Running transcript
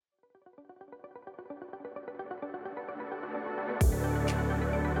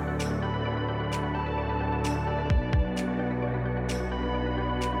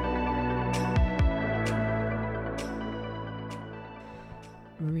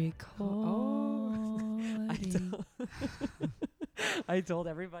recording. I told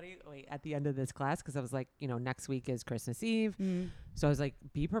everybody at the end of this class, because I was like, next week is Christmas Eve. So I was like,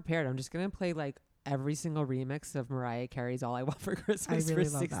 be prepared. I'm just going to play like every single remix of Mariah Carey's All I Want for Christmas really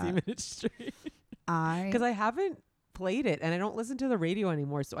for love 60 that. minutes straight. Because I haven't played it and I don't listen to the radio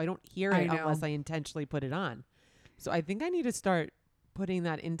anymore. So I don't hear it unless I intentionally put it on. So I think I need to start putting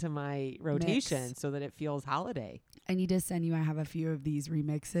that into my rotation so that it feels holiday. I need to send you. I have a few of these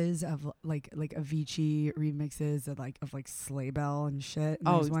remixes of like Avicii remixes of like Sleigh Bell and shit. And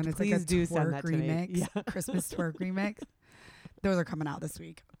there's one it's like a twerk remix, yeah. Christmas twerk remix. Those are coming out this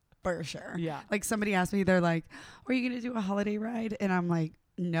week for sure. Yeah. Like somebody asked me, they're like, "Are you gonna do a holiday ride?" And I'm like,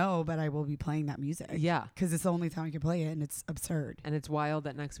 "No, but I will be playing that music." Yeah, because it's the only time I can play it, and it's absurd. And it's wild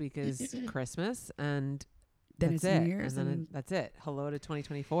that next week is Christmas and. Then it's New Year's, and then that's it. Hello to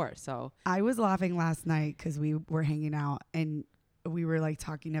 2024. So I was laughing last night because we were hanging out and we were like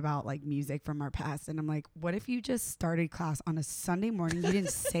talking about like music from our past. And I'm like, what if you just started class on a Sunday morning? You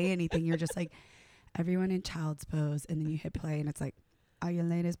didn't say anything. You're just like, everyone in child's pose. And then you hit play and it's like, are your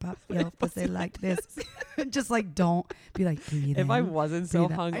ladies pop your pussy like this? Just like, don't be like, breathe if in, I wasn't so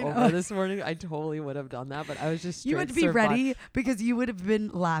hungover this morning, I totally would have done that. But I was just you would be ready because you would have been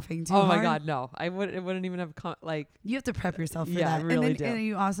laughing too hard. Oh my God, no. It wouldn't even have you have to prep yourself for that. Yeah, really do. And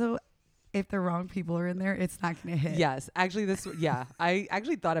you also, if the wrong people are in there, it's not going to hit. Yes. Actually, I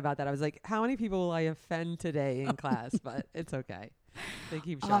actually thought about that. I was like, how many people will I offend today in class? But it's okay. They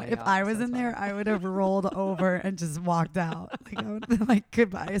keep showing If up, I was in there, I would have rolled over and just walked out. Like I would have been like,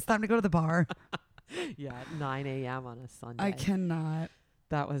 goodbye. It's time to go to the bar. Yeah, 9 a.m. on a Sunday. I cannot.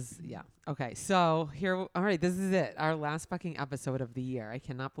 That was, yeah. Okay, so here, all right, this is it. Our last fucking episode of the year. I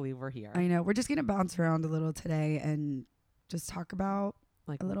cannot believe we're here. I know. We're just going to bounce around a little today and just talk about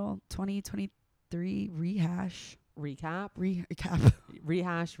like a little 2023 rehash. Recap,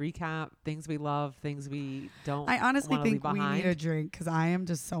 things we love, things we don't. I honestly think we need a drink because I am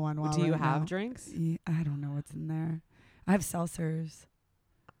just so unwell. Do you have drinks? Yeah, I don't know what's in there. I have seltzers.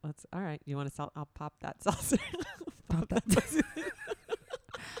 All right. You want to sell? I'll pop that seltzer. Pop that.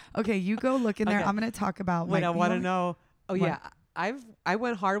 Okay, you go look in there. Okay. I'm going to talk about. Wait, I want to know. Oh what? Yeah, I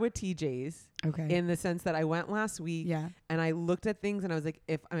went hard with TJ's. Okay. In the sense that I went last week. Yeah. And I looked at things and I was like,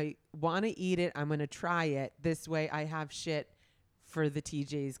 if I want to eat it, I'm going to try it. This way I have shit for the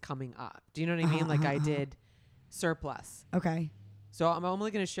TJ's coming up. Do you know what I mean? Like I did surplus. Okay. So I'm only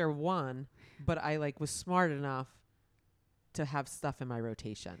going to share one, but I was smart enough to have stuff in my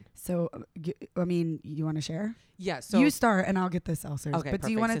rotation. So, I mean, you want to share? Yeah. So you start and I'll get the seltzers. Okay, but do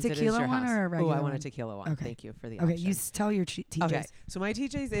you want a tequila one or a regular one? I want a tequila one. Okay. Thank you for the option. Okay, you tell your TJ's. Okay. So my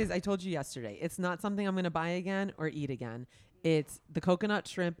TJ's is, I told you yesterday, it's not something I'm going to buy again or eat again. It's the coconut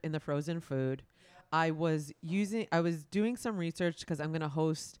shrimp in the frozen food. I was doing some research because I'm going to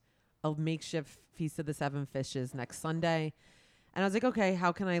host a makeshift Feast of the Seven Fishes next Sunday. And I was like, okay,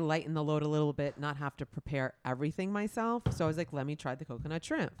 how can I lighten the load a little bit, not have to prepare everything myself? So I was like, let me try the coconut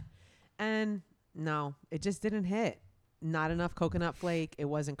shrimp. And no, it just didn't hit. Not enough coconut flake. It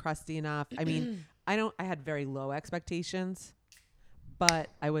wasn't crusty enough. I mean, I had very low expectations, but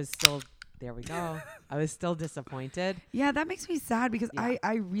I was still, there we go. I was still disappointed. Yeah, that makes me sad because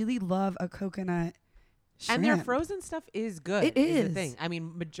I really love a coconut shrimp. And their frozen stuff is good. It is. The thing. I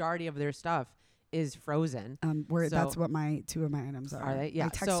mean, majority of their stuff is frozen. That's what two of my items are. Are they? Yeah. I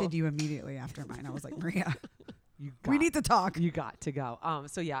texted you immediately after mine. I was like, Maria, we need to talk. You got to go.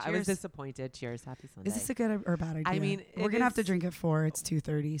 So yeah, cheers. I was disappointed. Cheers. Happy Sunday. Is this a good or bad idea? I mean, we're going to have to drink at 4. It's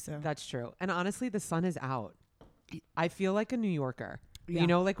 2:30. So that's true. And honestly, the sun is out. I feel like a New Yorker. Yeah. You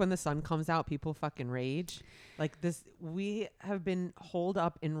know, like when the sun comes out, people fucking rage. Like this, we have been holed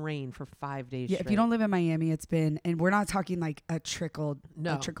up in rain for 5 days. Yeah, straight. if you don't live in Miami, it's been, and we're not talking like a trickle.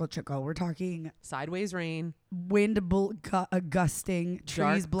 We're talking sideways rain, wind gusting,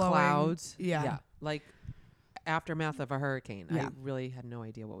 trees blowing, clouds. Yeah, like aftermath of a hurricane. Yeah. I really had no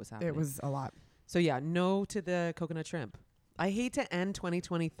idea what was happening. It was a lot. So yeah, no to the coconut shrimp. I hate to end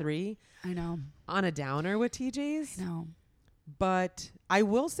 2023. I know. On a downer with TJ's. I know. But I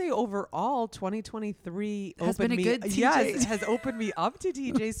will say overall, 2023 has been a good TJ's. Yes, has opened me up to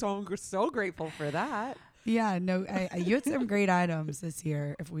TJ's. So I'm so grateful for that. Yeah, no, you had some great items this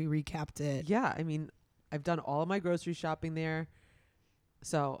year if we recapped it. Yeah, I mean, I've done all of my grocery shopping there.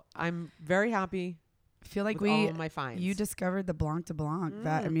 So I'm very happy. I feel like all of my finds. You discovered the Blanc de Blanc.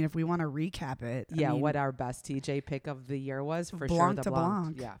 That, I mean, if we want to recap it. Yeah, what our best TJ pick of the year was for Blanc sure. de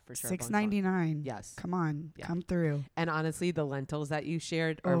Blanc. Yeah, for sure. $6.99. Yes. Come on. Yeah. Come through. And honestly, the lentils that you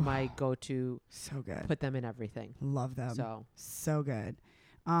shared are my go-to. So good. Put them in everything. Love them. So good.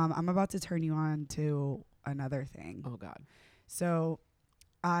 I'm about to turn you on to another thing. Oh, God. So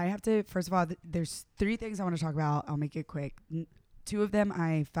I have to, first of all, there's 3 things I want to talk about. I'll make it quick. 2 of them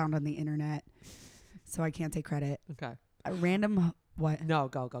I found on the internet, so I can't take credit. Okay. A random, what? No,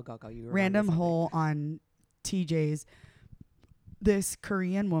 go. You were Random something. hole on TJ's. This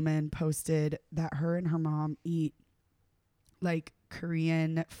Korean woman posted that her and her mom eat like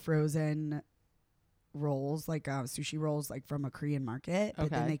Korean frozen rolls, like sushi rolls, like from a Korean market. But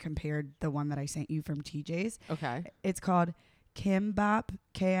then Okay. they compared the one that I sent you from TJ's. Okay. It's called Kimbap,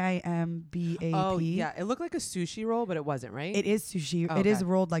 Kimbap. Oh, yeah. It looked like a sushi roll, but it wasn't, right? It is sushi. Oh, It is okay.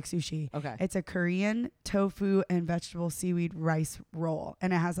 rolled like sushi. Okay. It's a Korean tofu and vegetable seaweed rice roll.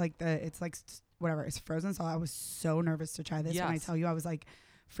 And it has like it's like whatever. It's frozen. So I was so nervous to try this. When I Yes. tell you, I was like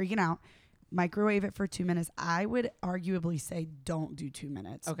freaking out. Microwave it for 2 minutes. I would arguably say don't do 2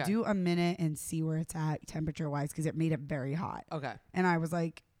 minutes. Okay. Do a minute and see where it's at temperature wise, because it made it very hot. Okay. And I was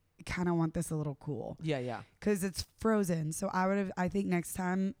like, kind of want this a little cool Yeah. because it's frozen. So I think next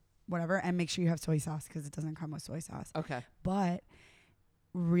time, whatever, and make sure you have soy sauce because it doesn't come with soy sauce. Okay. But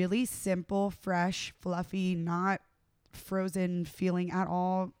really simple, fresh, fluffy, not frozen feeling at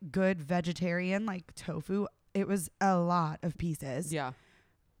all. Good vegetarian, like tofu. It was a lot of pieces. Yeah.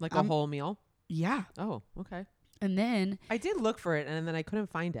 Like a whole meal? Yeah. Oh, okay. And then I did look for it, and then I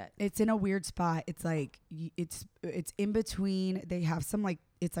couldn't find it. it's in a weird spot. It's like it's in between. They have some like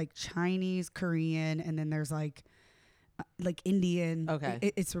it's like Chinese, Korean, and then there's like Indian.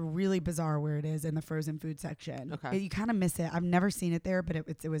 Okay. It's really bizarre where it is in the frozen food section. Okay. You kind of miss it. I've never seen it there, but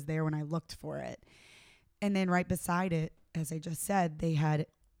it was there when I looked for it. And then right beside it, as I just said, they had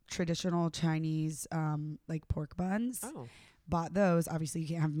traditional Chinese like pork buns. Oh. Bought those. Obviously, you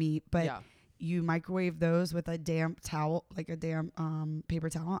can't have meat, but yeah. you microwave those with a damp towel, like a damp paper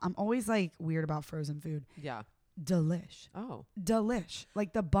towel. I'm always like weird about frozen food. Yeah. Delish. Oh. Delish.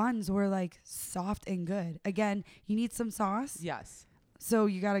 Like the buns were like soft and good. Again, you need some sauce. Yes. So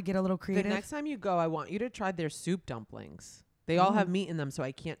you got to get a little creative. The next time you go, I want you to try their soup dumplings. They all have meat in them, so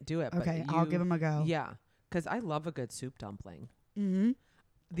I can't do it. Okay, but I'll give them a go. Yeah, because I love a good soup dumpling. Mm-hmm.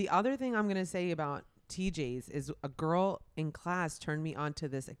 The other thing I'm going to say about TJ's is a girl in class turned me onto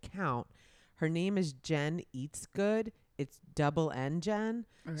this account. Her name is Jen Eats Good. It's double N Jen.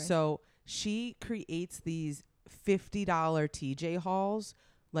 Okay. So she creates these $50 TJ hauls,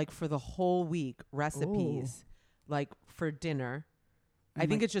 like for the whole week, recipes, like for dinner. I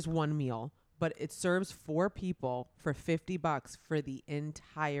think it's just one meal, but it serves 4 people for $50 for the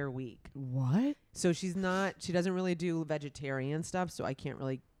entire week. What? So she doesn't really do vegetarian stuff, so I can't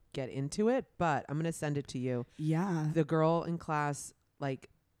really get into it, but I'm going to send it to you. Yeah. The girl in class like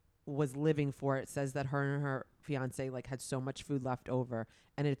was living for it. Says that her and her fiance like had so much food left over,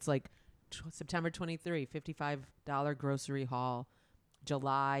 and it's like September 23, $55 grocery haul.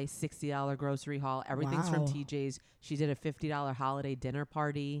 July, $60 grocery haul. Everything's from Wow. TJ's. She did a $50 holiday dinner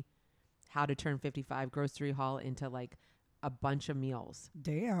party. How to turn 55 grocery haul into like a bunch of meals.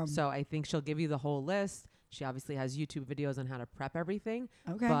 Damn. So I think she'll give you the whole list. She obviously has YouTube videos on how to prep everything.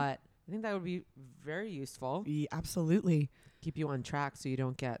 Okay. But I think that would be very useful. Yeah, absolutely. Keep you on track so you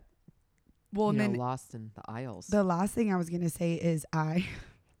don't get Well, and then lost in the aisles. the last thing I was going to say is it's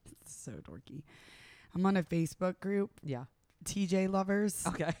so dorky. I'm on a Facebook group, yeah. TJ lovers.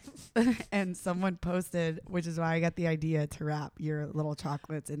 Okay. And someone posted, which is why I got the idea to wrap your little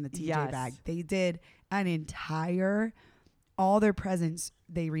chocolates in the TJ Yes. bag. They did an entire, all their presents,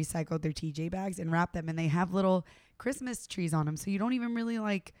 they recycled their TJ bags and wrapped them, and they have little Christmas trees on them. So you don't even really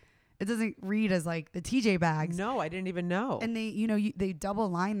like, it doesn't read as like the TJ bags. No, I didn't even know. And they, they double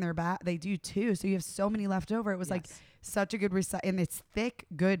line their bag. They do too. So you have so many left over. It was like Yes. such a good and it's thick,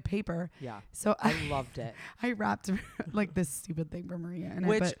 good paper. Yeah. So I loved it. I wrapped like this stupid thing for Maria. And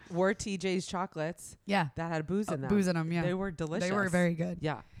Which were TJ's chocolates yeah, that had booze in them. booze in them. Yeah, They were delicious. They were very good.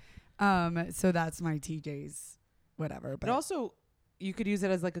 Yeah. So that's my TJ's, whatever. But But also, you could use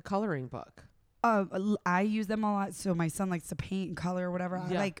it as like a coloring book. I use them a lot. So my son likes to paint and color or whatever. I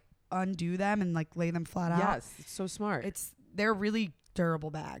Yeah. like undo them and like lay them flat out. Yes. It's so smart. They're really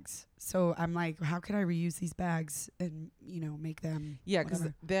durable bags. So I'm like, how can I reuse these bags and make them? Yeah, because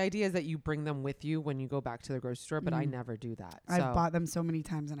whatever. the idea is that you bring them with you when you go back to the grocery store, but I never do that. I've bought them so many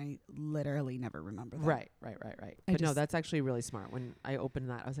times and I literally never remember them. Right. But no, that's actually really smart. When I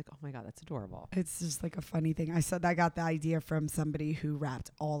opened that, I was like, oh my God, that's adorable. It's just like a funny thing. I got the idea from somebody who wrapped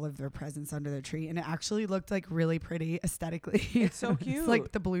all of their presents under their tree, and it actually looked like really pretty aesthetically. It's so cute. It's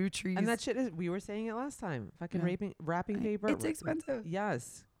like the blue trees. And that shit is, we were saying it last time, fucking Yeah. wrapping paper. It's expensive.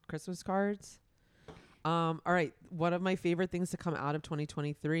 Yes. Christmas cards. All right. One of my favorite things to come out of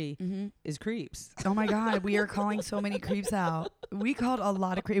 2023 is creeps. Oh my God, we are calling so many creeps out. We called a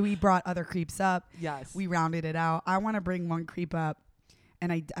lot of creeps. We brought other creeps up. Yes. We rounded it out. I want to bring one creep up.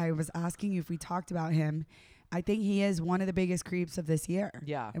 and I was asking you if we talked about him. I think he is one of the biggest creeps of this year.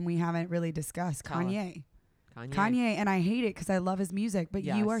 Yeah. And we haven't really discussed Kanye. Kanye, and I hate it because I love his music, but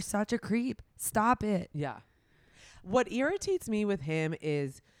you are such a creep. Stop it. Yeah. What irritates me with him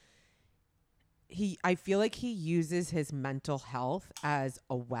is I feel like he uses his mental health as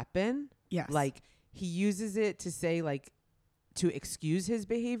a weapon. Yes. Like he uses it to say like to excuse his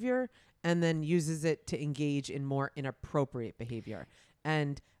behavior and then uses it to engage in more inappropriate behavior.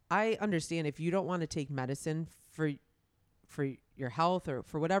 And I understand if you don't want to take medicine for your health or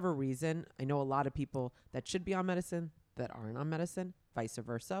for whatever reason. I know a lot of people that should be on medicine that aren't on medicine, vice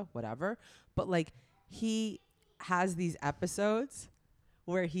versa, whatever. But like he has these episodes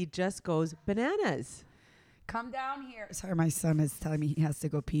where he just goes bananas. Come down here. Sorry, my son is telling me he has to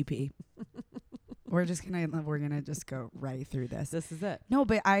go pee pee. we're gonna just go right through this. This is it. No,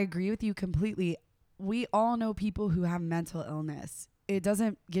 but I agree with you completely. We all know people who have mental illness. It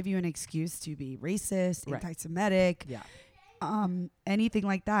doesn't give you an excuse to be racist, Right. anti-Semitic, Yeah. anything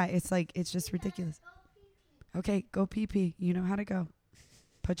like that. It's like, it's just ridiculous. Okay, go pee pee. You know how to go.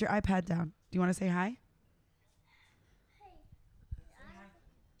 Put your iPad down. Do you want to say hi?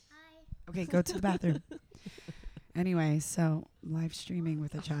 Okay, go to the bathroom. Anyway, so live streaming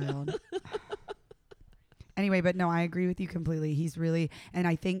with a child. Anyway, but no, I agree with you completely. He's really, and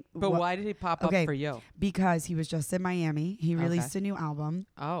I think. But why did he pop up for you? Because he was just in Miami. He released a new album.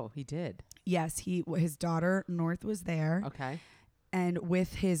 Oh, he did. Yes, his daughter North was there. Okay. And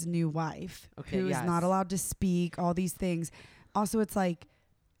with his new wife, who is yes. not allowed to speak, all these things. Also, it's like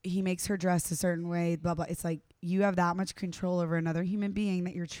he makes her dress a certain way, blah, blah. It's like you have that much control over another human being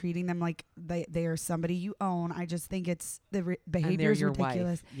that you're treating them like they are somebody you own. I just think it's behavior is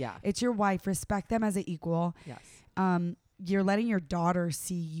ridiculous. Wife. Yeah. It's your wife. Respect them as an equal. Yes. You're letting your daughter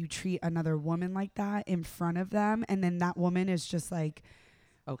see you treat another woman like that in front of them. And then that woman is just like,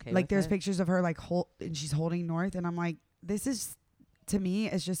 okay. Like there's pictures of her like and she's holding North. And I'm like, this is, to me,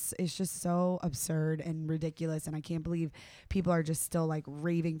 it's just so absurd and ridiculous. And I can't believe people are just still like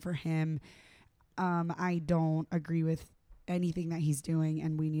raving for him. I don't agree with anything that he's doing,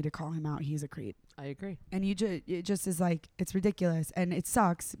 and we need to call him out. He's a creep. I agree. And it just is like, it's ridiculous. And it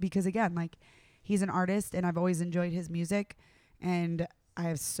sucks because, again, like he's an artist and I've always enjoyed his music. And I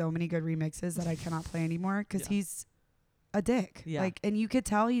have so many good remixes that I cannot play anymore because he's a dick. Yeah. Like, and you could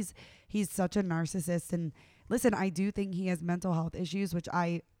tell he's such a narcissist. And listen, I do think he has mental health issues, which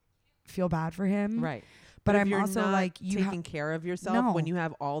I feel bad for him. Right. But if I'm you're also not like, taking care of yourself when you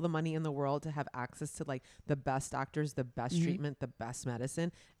have all the money in the world to have access to like the best doctors, the best treatment, the best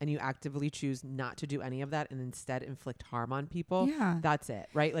medicine, and you actively choose not to do any of that and instead inflict harm on people. Yeah. That's it.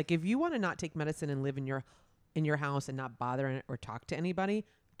 Right. Like if you want to not take medicine and live in your house and not bother or talk to anybody,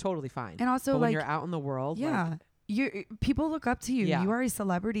 totally fine. And also, but like, when you're out in the world, people look up to you. Yeah. You are a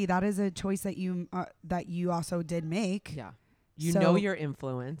celebrity. That is a choice that you also did make. Yeah. You So, know your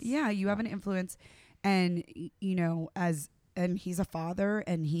influence. Yeah, you have an influence. And, you know, and he's a father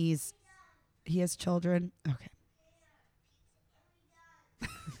and he has children. Okay.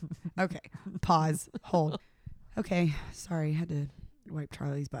 Okay. Pause. Hold. Okay. Sorry. Had to wipe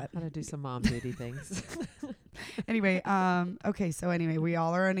Charlie's butt. How to do some mom duty things. Anyway. Okay. So anyway, we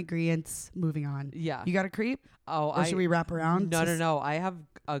all are in agreement. Moving on. Yeah. You got a creep? Oh, or should we wrap around? No. I have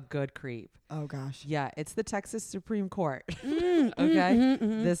a good creep. Oh gosh. Yeah. It's the Texas Supreme Court. Okay.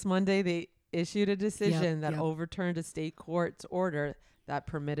 Mm-hmm. This Monday, they issued a decision that overturned a state court's order that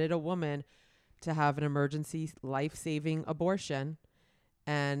permitted a woman to have an emergency life-saving abortion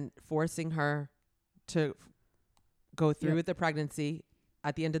and forcing her to go through with the pregnancy.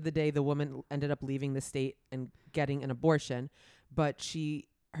 At the end of the day, the woman ended up leaving the state and getting an abortion. But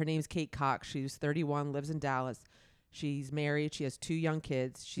her name's Kate Cox. She was 31, lives in Dallas. She's married. She has 2 young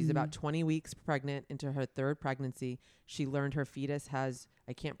kids. She's about 20 weeks pregnant into her 3rd pregnancy. She learned her fetus has,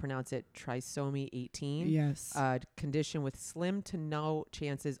 I can't pronounce it, trisomy 18. Yes. A condition with slim to no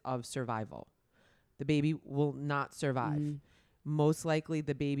chances of survival. The baby will not survive. Most likely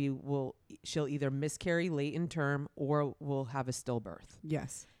the baby she'll either miscarry late in term or will have a stillbirth.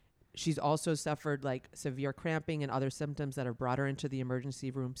 Yes. She's also suffered like severe cramping and other symptoms that have brought her into the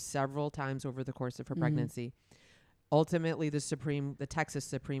emergency room several times over the course of her pregnancy. Ultimately, the Texas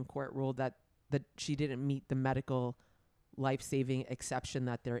Supreme Court ruled that she didn't meet the medical life-saving exception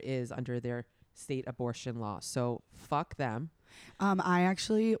that there is under their state abortion law. So fuck them. I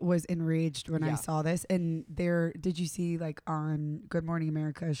actually was enraged when I saw this, and did you see like on Good Morning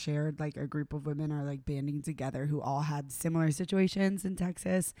America shared like a group of women are like banding together who all had similar situations in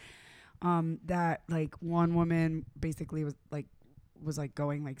Texas. That like one woman basically was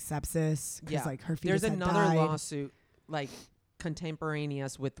going like sepsis because like her fetus There's had another died. lawsuit like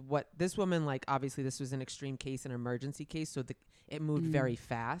contemporaneous with what this woman, like, obviously this was an extreme case, an emergency case. So it moved very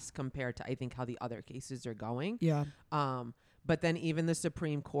fast compared to, I think, how the other cases are going. Yeah. But then even the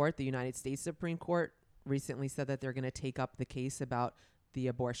Supreme Court, the United States Supreme Court, recently said that they're going to take up the case about the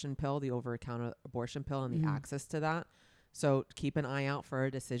abortion pill, the over-the-counter abortion pill, and the access to that. So keep an eye out for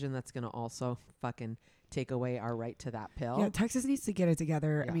a decision that's going to also fucking take away our right to that pill. Yeah, Texas needs to get it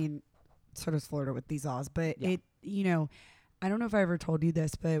together. Yeah. I mean, so does Florida with these laws. But Yeah. it, you know, I don't know if I ever told you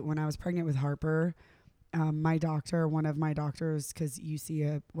this, but when I was pregnant with Harper, my doctor, one of my doctors, because you see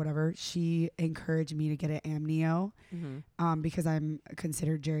whatever, she encouraged me to get an amnio because I'm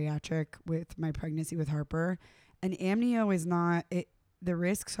considered geriatric with my pregnancy with Harper. An amnio is not, the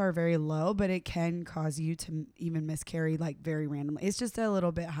risks are very low, but it can cause you to even miscarry like very randomly. It's just a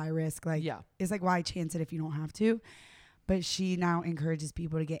little bit high risk. Like, it's like, why chance it if you don't have to? But she now encourages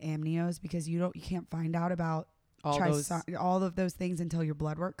people to get amnios because you can't find out about all of those things until your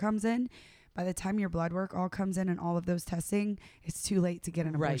blood work comes in. By the time your blood work all comes in and all of those testing, it's too late to get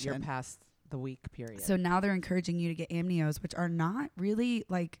an abortion. Right, you're past the week period. So now they're encouraging you to get amnios, which are not really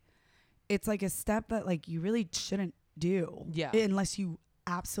like, it's like a step that like you really shouldn't do unless you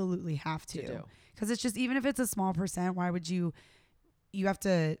absolutely have to. Because it's just, even if it's a small percent, why would you have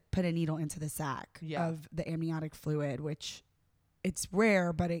to put a needle into the sac of the amniotic fluid, which it's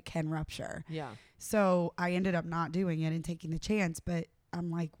rare, but it can rupture. Yeah. So I ended up not doing it and taking the chance, but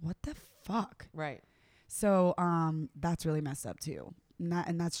I'm like, what the fuck? Right. So that's really messed up too.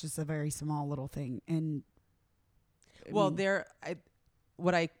 And that's just a very small little thing. And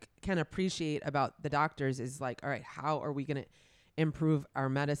what I can appreciate about the doctors is like, all right, how are we going to improve our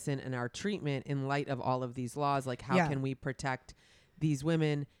medicine and our treatment in light of all of these laws? Like, how can we protect these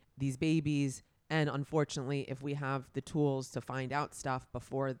women, these babies? And unfortunately, if we have the tools to find out stuff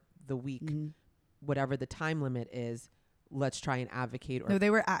before the week, whatever the time limit is, let's try and advocate or they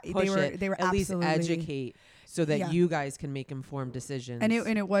were at least educate so that you guys can make informed decisions. And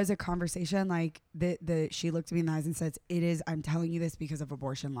it was a conversation like she looked me in the eyes and said, I'm telling you this because of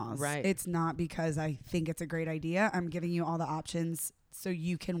abortion laws. Right. It's not because I think it's a great idea. I'm giving you all the options so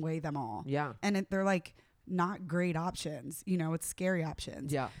you can weigh them all. Yeah. And they're like not great options, it's scary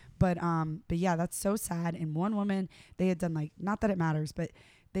options. Yeah. But yeah, that's so sad. And one woman, they had done like, not that it matters, but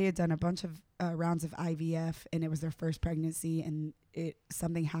they had done a bunch of rounds of IVF and it was their first pregnancy and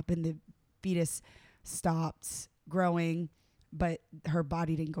something happened. The fetus stopped growing, but her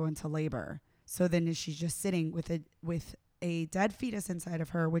body didn't go into labor. So then she's just sitting with a dead fetus inside of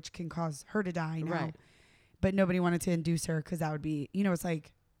her, which can cause her to die now. Right. But nobody wanted to induce her because that would be, it's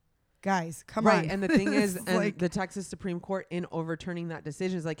like, guys, come on. Right. And the thing is, and like, the Texas Supreme Court in overturning that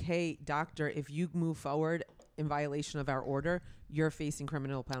decision is like, hey, doctor, if you move forward in violation of our order, you're facing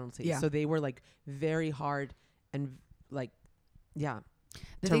criminal penalties. Yeah. So they were like very hard and like,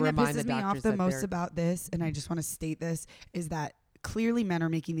 the thing that pisses me off the most about this, and I just want to state this, is that clearly men are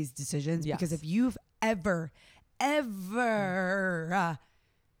making these decisions because if you've ever had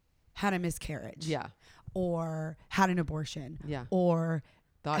a miscarriage or had an abortion or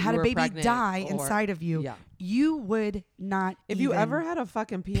had a baby die inside of you, you would not if you ever had a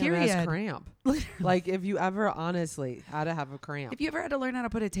fucking PMS cramp. Like if you ever honestly had to have a cramp. If you ever had to learn how to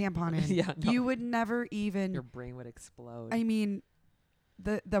put a tampon in, you would never even... Your brain would explode. I mean,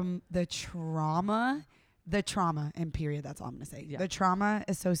 the trauma, and period, that's all I'm going to say. Yeah. The trauma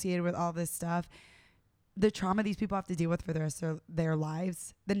associated with all this stuff, the trauma these people have to deal with for the rest of their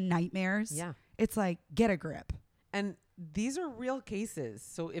lives, the nightmares. Yeah. It's like, get a grip. And these are real cases.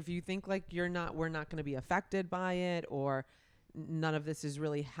 So if you think like we're not going to be affected by it or none of this is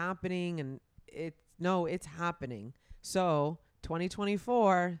really happening, and it's happening. So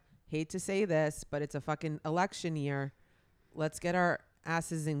 2024, hate to say this, but it's a fucking election year. Let's get our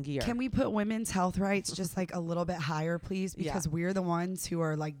asses in gear. Can we put women's health rights just like a little bit higher, please? Because we're the ones who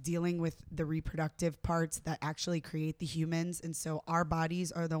are like dealing with the reproductive parts that actually create the humans. And so our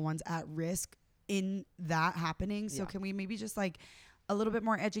bodies are the ones at risk in that happening. So can we maybe just like a little bit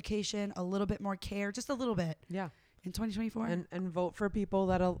more education, a little bit more care, just a little bit in 2024 and vote for people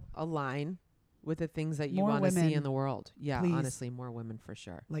that align with the things that you want to see in the world. Yeah, please. Honestly, more women for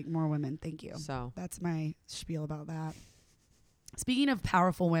sure. Like more women. Thank you. So that's my spiel about that. Speaking of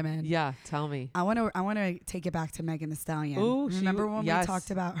powerful women, tell me. I want to take it back to Megan Thee Stallion. Ooh, remember when we talked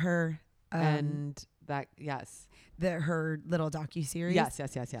about her and that her little docuseries? Yes.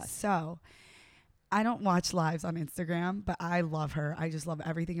 So I don't watch lives on Instagram, but I love her. I just love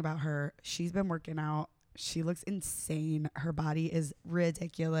everything about her. She's been working out. She looks insane. Her body is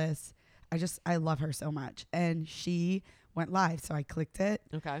ridiculous. I love her so much. And she went live, so I clicked it.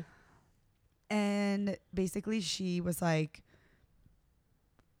 Okay. And basically she was like,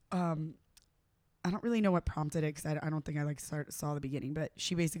 I don't really know what prompted it, because I don't think I like saw the beginning, but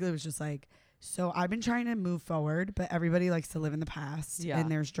she basically was just like, so I've been trying to move forward, but everybody likes to live in the past, Yeah.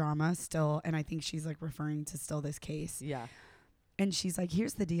 and there's drama still. And I think she's like referring to still this case. Yeah. And she's like,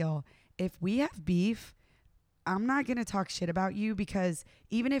 here's the deal. If we have beef, I'm not going to talk shit about you, because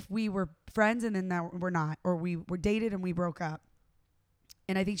even if we were friends and then that we're not, or we were dated and we broke up.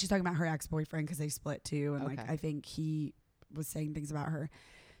 And I think she's talking about her ex-boyfriend, because they split too. And like, I think he was saying things about her.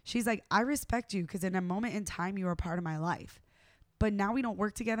 She's like, I respect you, because in a moment in time, you were a part of my life. But now we don't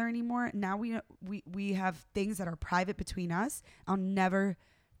work together anymore. Now we have things that are private between us. I'll never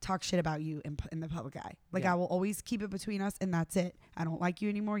talk shit about you in the public eye. Like, I will always keep it between us, and that's it. I don't like you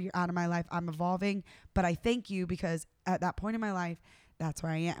anymore. You're out of my life. I'm evolving. But I thank you, because at that point in my life, that's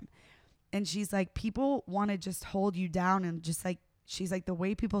where I am. And she's like, people want to just hold you down, and just like, she's like, the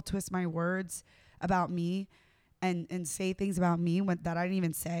way people twist my words about me and say things about me that I didn't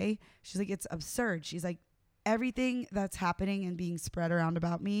even say. She's like, it's absurd. She's like, everything that's happening and being spread around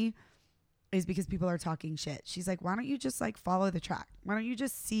about me is because people are talking shit. She's like, why don't you just like follow the track? Why don't you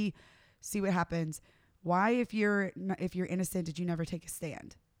just see what happens? Why, if you're innocent, did you never take a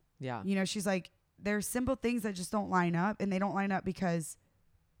stand? Yeah. You know, she's like, there's simple things that just don't line up, and they don't line up because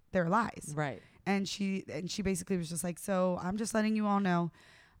they're lies. Right. And she basically was just like, so I'm just letting you all know,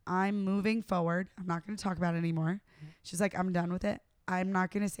 I'm moving forward. I'm not going to talk about it anymore. She's like, I'm done with it. I'm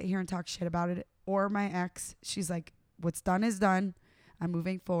not going to sit here and talk shit about it or my ex. She's like, what's done is done. I'm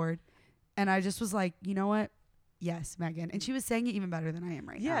moving forward. And I just was like, you know what? Yes, Megan. And she was saying it even better than I am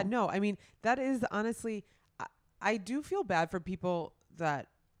right now. Yeah, no, I mean, that is honestly, I do feel bad for people that,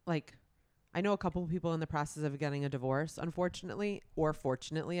 like, I know a couple of people in the process of getting a divorce, unfortunately, or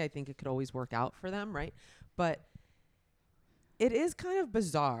fortunately. I think it could always work out for them, right? But it is kind of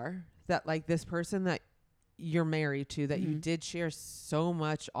bizarre that, like, this person that you're married to, that you did share so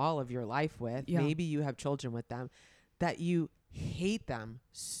much all of your life with, maybe you have children with them, that you hate them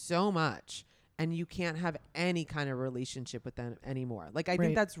so much and you can't have any kind of relationship with them anymore. Like, I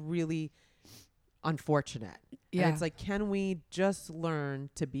think that's really unfortunate. Yeah. And it's like, can we just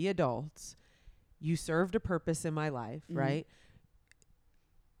learn to be adults? You served a purpose in my life, right?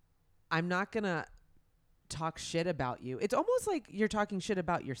 I'm not going to talk shit about you. It's almost like you're talking shit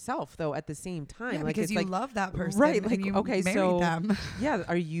about yourself, though, at the same time. Yeah, like, because it's you like, love that person, right? and Like, you okay, married so them. yeah,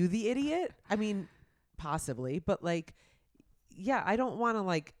 are you the idiot? I mean, possibly, but like, yeah, I don't want to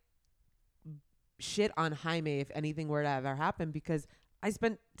like shit on Jaime if anything were to ever happen, because I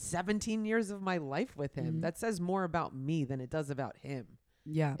spent 17 years of my life with him. That says more about me than it does about him.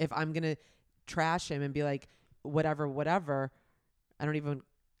 Yeah. If I'm gonna trash him and be like, whatever,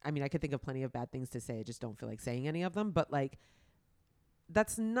 I mean, I could think of plenty of bad things to say. I just don't feel like saying any of them. But like,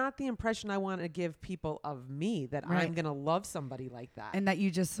 that's not the impression I want to give people of me, that I'm going to love somebody like that. And that you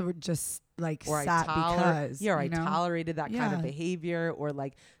just like or sat because. Yeah, or I tolerated that kind of behavior, or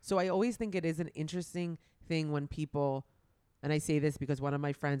like, so I always think it is an interesting thing when people, and I say this because one of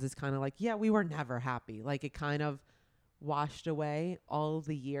my friends is kind of like, yeah, we were never happy. Like, it kind of washed away all of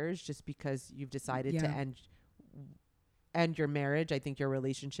the years just because you've decided to end your marriage. I think your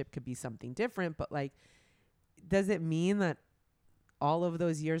relationship could be something different, but like, does it mean that all of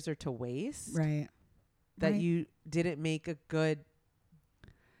those years are to waste? Right. That you didn't make a good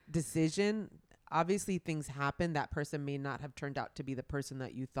decision? Obviously things happen. That person may not have turned out to be the person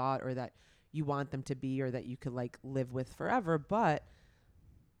that you thought, or that you want them to be, or that you could like live with forever, but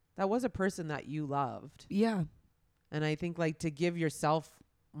that was a person that you loved. Yeah. And I think like, to give yourself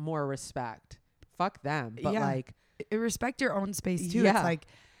more respect, fuck them, but like, respect your own space too. It's like,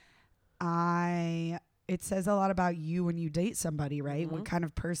 it says a lot about you when you date somebody, right? What kind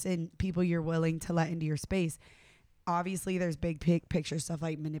of people you're willing to let into your space. Obviously there's big picture stuff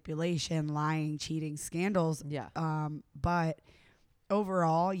like manipulation, lying, cheating, scandals. Yeah. But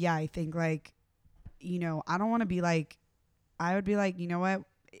overall, I think like, you know, I don't want to be like, I would be like, you know what?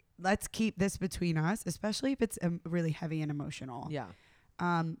 Let's keep this between us, especially if it's really heavy and emotional. Yeah.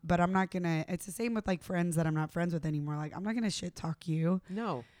 But I'm not gonna, it's the same with like friends that I'm not friends with anymore. Like, I'm not gonna shit talk you.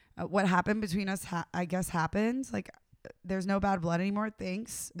 No. What happened between us, I guess happened. Like, there's no bad blood anymore.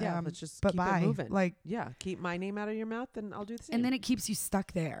 Thanks. Yeah. Let's just keep it moving. Like, yeah. Keep my name out of your mouth and I'll do the same. And then it keeps you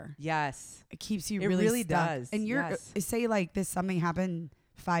stuck there. Yes. It keeps you it really stuck. Does. And you're, say like something happened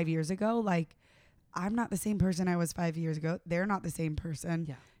 5 years ago. Like, I'm not the same person I was 5 years ago. They're not the same person.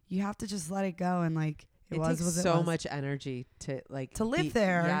 Yeah. You have to just let it go. And like, it takes so much energy to like to live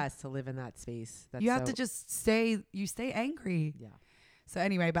there. Yes, to live in that space. You have to just stay angry. Yeah. So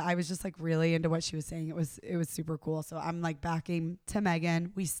anyway, but I was just like really into what she was saying. It was super cool. So I'm like backing to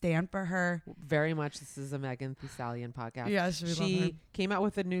Megan. We stand for her. Very much. This is a Megan Thee Stallion podcast. Yeah, we love her. She came out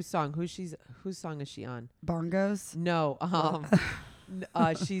with a new song. Whose song is she on? Bongos. No.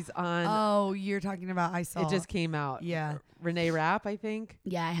 She's on. Oh, you're talking about I saw. It just came out. Yeah. Renee Rapp, I think.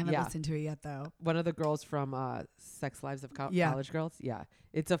 Yeah, I haven't listened to it yet though. One of the girls from Sex Lives of College Girls. Yeah.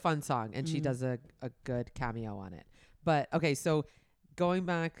 It's a fun song, and she does a good cameo on it. But okay, so going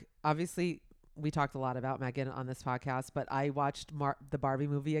back, obviously we talked a lot about Megan on this podcast, but I watched the Barbie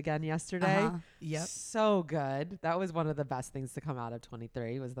movie again yesterday. Yep. So good. That was one of the best things to come out of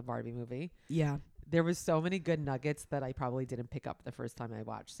 23 was the Barbie movie. Yeah. There was so many good nuggets that I probably didn't pick up the first time I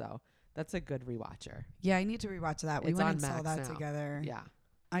watched. So that's a good rewatcher. Yeah, I need to rewatch that. We It's went on and saw Max that now. together. Yeah.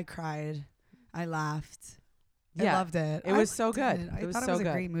 I cried. I laughed. Yeah. I loved it. It was so good. I It thought was it was so a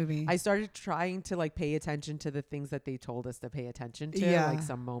good. great movie. I started trying to like pay attention to the things that they told us to pay attention to, Yeah. like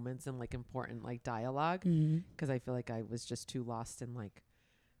some moments and like important like dialogue, because I feel like I was just too lost in like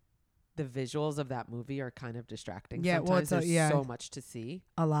the visuals of that movie are kind of distracting. Yeah, well, sometimes there's so much to see.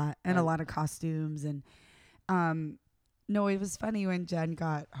 A lot. And a lot of costumes. And no, it was funny when Jen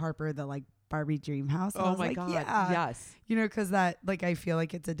got Harper the like Barbie dream house. I Oh was my like, God. yeah. Yes. You know, because that like I feel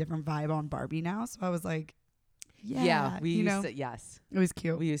like it's a different vibe on Barbie now. So I was like, yeah. We you used know? to, yes. It was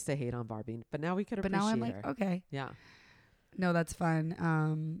cute. We used to hate on Barbie, but now we could But appreciate now I'm like, her. okay. Yeah. No, that's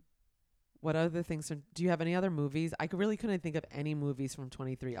fun. What other things do you have any other movies? I really couldn't think of any movies from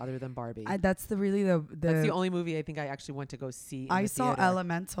 23 other than Barbie. That's the That's the only movie I think I actually went to go see. I saw theater.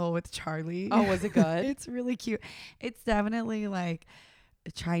 Elemental with Charlie. Oh, was it good? It's really cute. It's definitely like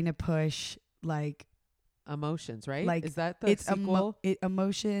trying to push like Emotions, right? Like, is that the sequel?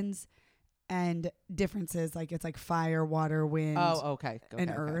 Emotions and differences. Like it's like fire, water, wind, okay.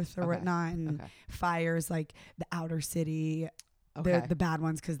 and earth or whatnot. And fire's like the outer city. Okay. The bad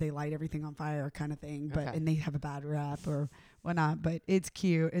ones because they light everything on fire kind of thing. But and they have a bad rap or whatnot. But it's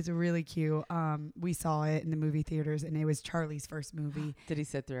cute. It's really cute. We saw it in the movie theaters and it was Charlie's first movie. Did he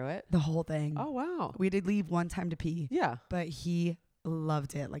sit through it? The whole thing. Oh wow. We did leave one time to pee. Yeah. But he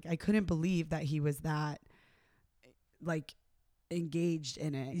loved it. Like I couldn't believe that he was that like engaged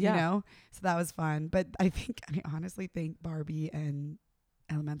in it. Yeah. You know? So that was fun. But I honestly think Barbie and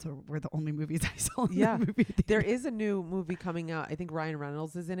Elemental were the only movies I saw in the movie theater. There is a new movie coming out. I think Ryan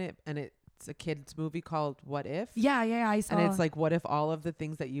Reynolds is in it, and it's a kid's movie called What If? Yeah, I saw. And it's like, what if all of the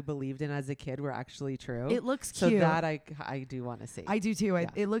things that you believed in as a kid were actually true? It looks so cute. that I do want to see. I do too. Yeah.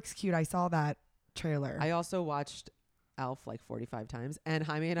 It looks cute. I saw that trailer. I also watched Elf like 45 times, and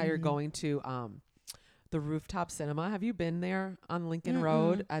Jaime and I are going to the Rooftop Cinema. Have you been there on Lincoln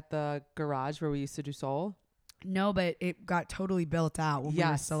Road at the garage where we used to do Soul? No, but it got totally built out when we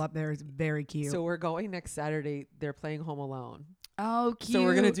were still up there. It's very cute. So we're going next Saturday. They're playing Home Alone. Oh, cute. So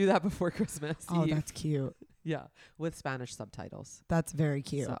we're going to do that before Christmas. Oh, Eve. that's cute. Yeah, with Spanish subtitles. That's very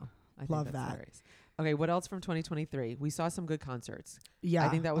cute. So I think Love that's that. hilarious. Okay, what else from 2023? We saw some good concerts. Yeah. I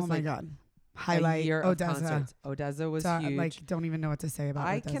think that was oh my like God. Highlight a year of Odessa. concerts. Odessa was huge. Like, don't even know what to say about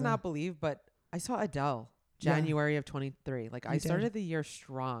I Odessa. cannot believe, but I saw Adele January of 23. Like I started the year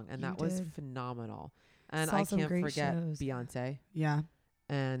strong, and that was phenomenal. And Saw I some can't great forget shows. Beyonce. Yeah.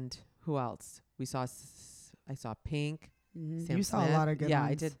 And who else? We saw. I saw Pink. Sam You saw Smith. a lot of good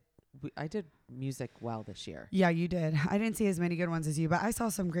ones. I did. I did music well this year. Yeah, you did. I didn't see as many good ones as you, but I saw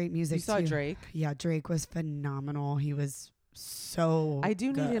some great music. You saw too. Drake. Yeah, Drake was phenomenal. He was so. I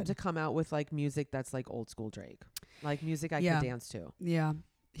do good. need him to come out with like music that's like old school Drake, like music I can dance to. Yeah,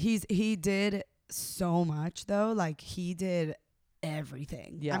 he did so much though. Like he did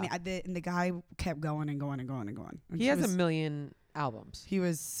everything. Yeah. I mean, and the guy kept going and going and going and going. And He has a million albums. He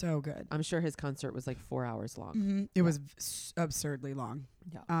was so good. I'm sure his concert was like 4 hours long. Mm-hmm. It was absurdly long.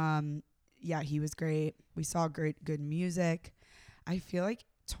 Yeah. Yeah, he was great. We saw good music. I feel like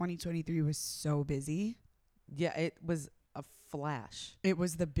 2023 was so busy. Yeah, it was a flash. It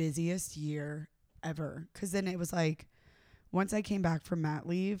was the busiest year ever. Because then it was like, once I came back from mat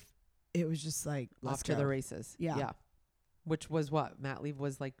leave, it was just like, Off to the races. Yeah. Which was what? Mat leave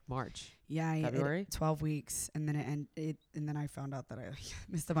was like March. Yeah, February? 12 weeks, and then and then I found out that I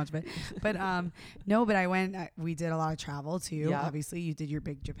missed a bunch of it. But no, but I went. We did a lot of travel too. Yeah. Obviously, you did your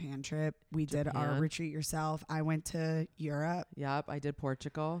big Japan trip. We did our retreat yourself. I went to Europe. Yep, I did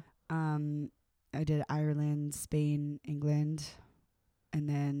Portugal. I did Ireland, Spain, England, and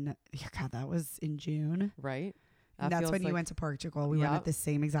then God, that was in June. Right. And that's when you went to Portugal. We went at the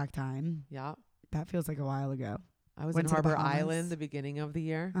same exact time. Yeah. That feels like a while ago. I was Went in to the Harbor Bahamas. Island the beginning of the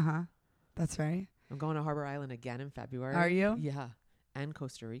year. That's right. I'm going to Harbor Island again in February. Are you? Yeah. And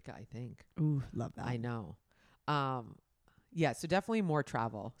Costa Rica, I think. Ooh, love that. I know. Yeah, so definitely more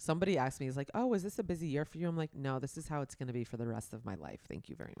travel. Somebody asked me, is like, oh, is this a busy year for you? I'm like, no, this is how it's going to be for the rest of my life. Thank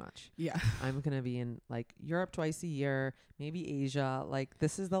you very much. Yeah. I'm going to be in like Europe twice a year, maybe Asia. Like,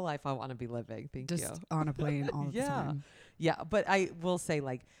 this is the life I want to be living. Thank you. Just on a plane all the Yeah. time. Yeah. But I will say,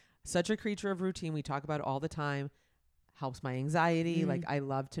 like, such a creature of routine. We talk about it all the time. Helps my anxiety. Like, I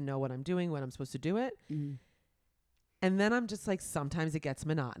love to know what I'm doing, when I'm supposed to do it. And then I'm just like, sometimes it gets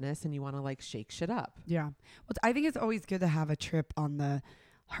monotonous and you want to like shake shit up. Yeah. Well, I think it's always good to have a trip on the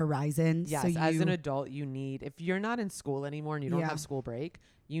horizon. Yes. So As an adult, you need, if you're not in school anymore and you don't Yeah. have school break,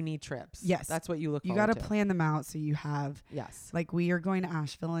 you need trips. Yes. That's what you look you forward got to. to plan them out so you have, Yes. like, we are going to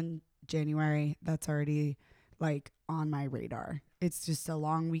Asheville in January. That's already like on my radar. It's just a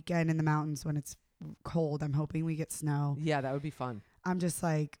long weekend in the mountains when it's cold. I'm hoping we get snow. Yeah, that would be fun. I'm just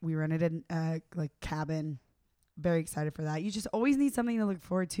like, we rented a like cabin. Very excited for that. You just always need something to look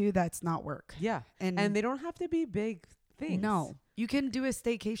forward to that's not work. Yeah. And they don't have to be big things. No. You can do a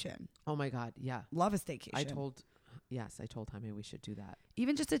staycation. Oh my God. Yeah. Love a staycation. I told Jaime we should do that.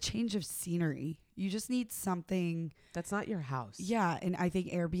 Even just a change of scenery. You just need something. That's not your house. Yeah. And I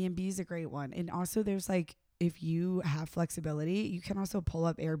think Airbnb is a great one. And also there's like, if you have flexibility, you can also pull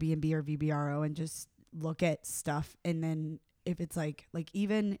up Airbnb or VBRO and just look at stuff. And then if it's like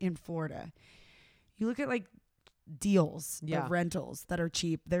even in Florida, you look at like deals of rentals that are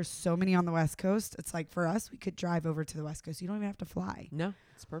cheap. There's so many on the West Coast. It's like, for us, we could drive over to the West Coast. You don't even have to fly. No,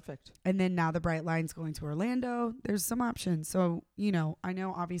 it's perfect. And then now the Bright Line's going to Orlando. There's some options. So, I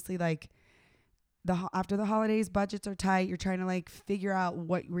know obviously like after the holidays, budgets are tight. You're trying to like figure out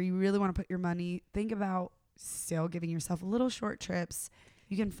where you really want to put your money. Think about still giving yourself little short trips.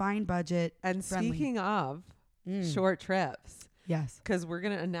 You can find budget. And friendly. Speaking of short trips. Yes. Because we're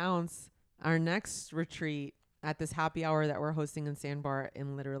going to announce our next retreat at this happy hour that we're hosting in Sandbar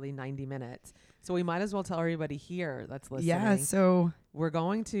in literally 90 minutes. So we might as well tell everybody here that's listening. Yeah, so we're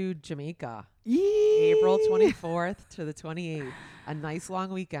going to Jamaica. Yee! April 24th to the 28th. A nice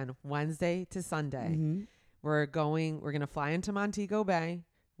long weekend, Wednesday to Sunday. Mm-hmm. We're going to fly into Montego Bay.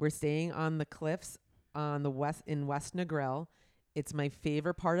 We're staying on the cliffs on in West Negril. It's my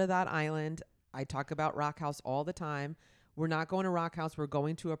favorite part of that island. I talk about Rock House all the time. We're not going to Rock House. We're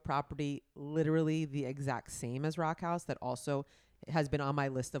going to a property literally the exact same as Rock House that also has been on my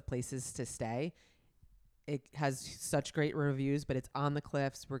list of places to stay. It has such great reviews, but it's on the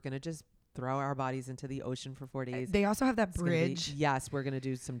cliffs. We're going to just throw our bodies into the ocean for 4 days. They also have that bridge. Yes, we're going to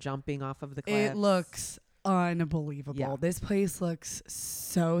do some jumping off of the cliffs. It looks unbelievable. Yeah. This place looks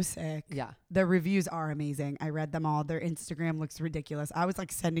so sick. Yeah. The reviews are amazing. I read them all. Their Instagram looks ridiculous. I was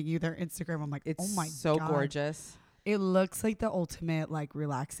like sending you their Instagram. I'm like, it's oh my so God. gorgeous. It looks like the ultimate like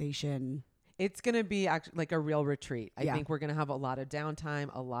relaxation. It's going to be actually like a real retreat. I Yeah. think we're going to have a lot of downtime,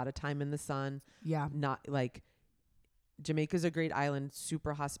 a lot of time in the sun. Yeah. Not like Jamaica's a great island,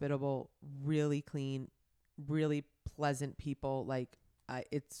 super hospitable, really clean, really pleasant people. Like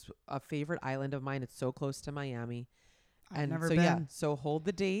it's a favorite island of mine. It's so close to Miami. I've never so been. yeah, so hold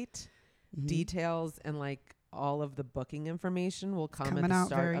the date, Mhm. details, and like all of the booking information will come at coming the out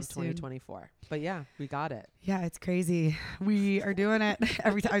start very of soon. 2024. But yeah, we got it. Yeah, it's crazy. We are doing it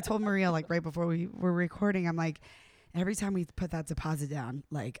every time. I told Maria like right before we were recording, I'm like, every time we put that deposit down,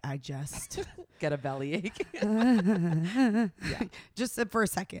 like I just Get a bellyache. just for a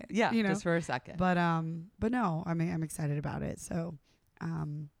second. Yeah, you know, just for a second. But no, I mean, I'm excited about it. So,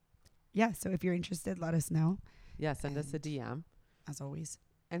 yeah. So if you're interested, let us know. Yeah, send us a DM. As always.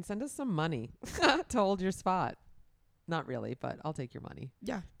 And send us some money to hold your spot. Not really, but I'll take your money.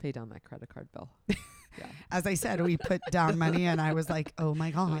 Yeah. Pay down that credit card bill. Yeah. As I said, we put down money and I was like, oh my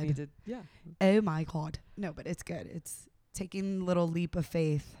We God. need to, yeah. Oh my God. No, but it's good. It's taking a little leap of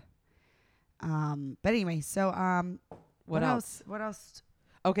faith. But anyway, so What else? What else?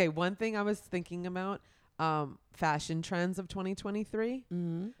 Okay, one thing I was thinking about, fashion trends of 2023.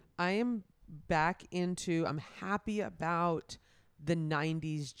 Mm-hmm. I am I'm happy about the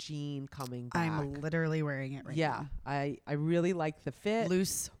 90s jean coming back. I'm literally wearing it right now. I really like the fit.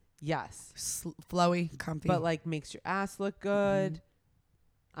 Loose, Yes. flowy, comfy. But like makes your ass look good.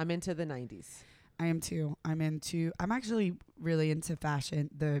 I'm into the 90s. I am too. I'm actually really into fashion,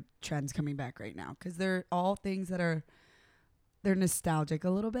 the trends coming back right now. Because they're all things that they're nostalgic a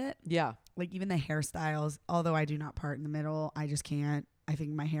little bit. Yeah. Like even the hairstyles, although I do not part in the middle. I just can't. I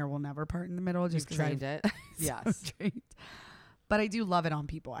think my hair will never part in the middle just You've because trained it. Yes. so trained. But I do love it on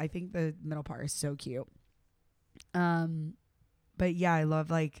people. I think the middle part is so cute. But yeah, I love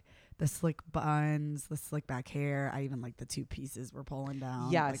like the slick buns, the slick back hair. I even like the two pieces we're pulling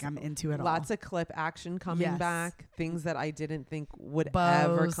down. Yes. Like I'm into it all. Lots of clip action coming Yes. back. Things that I didn't think would Bows.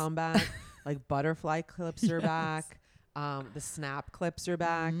 ever come back. Like butterfly clips are Yes. back. The snap clips are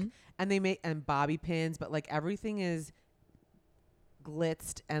back, Mhm. and they make and bobby pins, but like everything is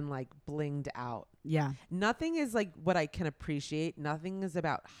glitzed and like blinged out. Yeah. Nothing is like what I can appreciate. Nothing is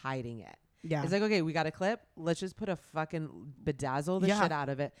about hiding it. Yeah. It's like, okay, we got a clip. Let's just put a fucking bedazzle the Yeah. shit out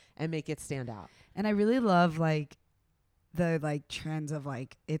of it and make it stand out. And I really love like the like trends of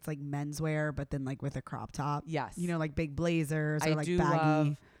like it's like menswear, but then like with a crop top. Yes. You know, like big blazers or I like do baggy.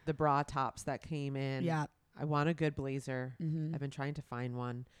 love the bra tops that came in. Yeah. I want a good blazer. Mm-hmm. I've been trying to find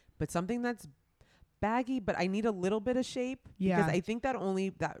one, but something that's baggy, but I need a little bit of shape. Yeah. Because I think that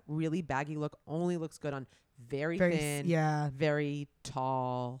really baggy look only looks good on very thin, Yeah. very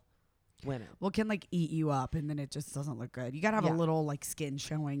tall women. Well, can like eat you up and then it just doesn't look good. You gotta have Yeah. a little like skin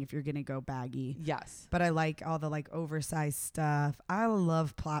showing if you're gonna go baggy. Yes. But I like all the like oversized stuff. I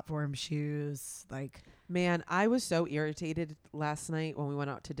love platform shoes. Like, Man, I was so irritated last night when we went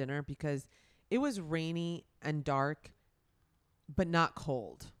out to dinner because it was rainy and dark, but not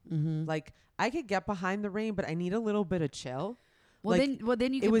cold. Like I could get behind the rain, but I need a little bit of chill. well, like,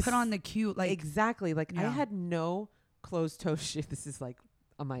 then you it can was put on the cute like exactly. Like I Yeah. had no closed toe shoes. This is like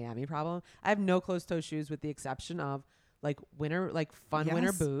a Miami problem. I have no closed toe shoes with the exception of like fun winter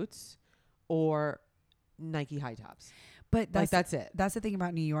Yes. boots or Nike high tops. But That's it. That's the thing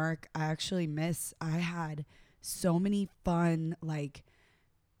about New York. I actually miss. I had so many fun like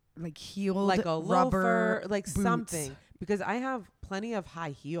heeled Like a rubber loafer, like boots. something. Because I have plenty of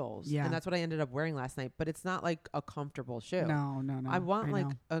high heels. Yeah. And that's what I ended up wearing last night. But it's not like a comfortable shoe. No. I want like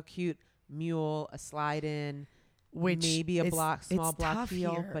know. a cute mule, a slide in, Which maybe a it's small block tough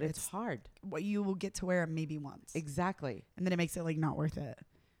heel, here. but it's hard. What you will get to wear it maybe once, Exactly. and then it makes it like not worth it.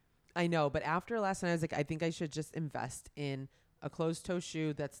 I know, but after last night, I was like, I think I should just invest in a closed toe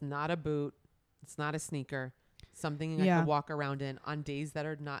shoe that's not a boot, it's not a sneaker, something I Yeah. can walk around in on days that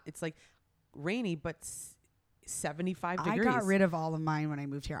are not. It's like rainy, but 75 degrees. I got rid of all of mine when I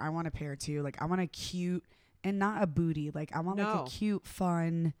moved here. I want a pair too. Like I want a cute and not a booty. Like I want like No. a cute,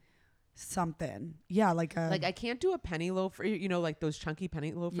 fun something. Yeah, like a Like I can't do a penny loafer. You know, like those chunky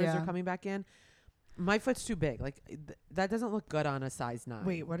penny loafers Yeah. are coming back in. My foot's too big. Like that doesn't look good on a size 9.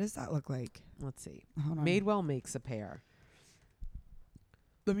 Wait, what does that look like? Let's see. Hold on. Madewell makes a pair.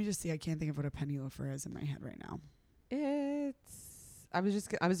 Let me just see. I can't think of what a penny loafer is in my head right now. I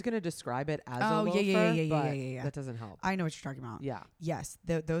was gonna describe it as Oh, a yeah, loafer, yeah, yeah, but yeah. that doesn't help. I know what you're talking about. Yeah. Yes,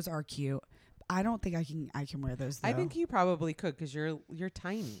 those are cute. I don't think I can wear those though. I think you probably could because you're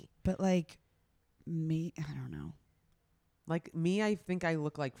tiny. But like me, I don't know. Like me, I think I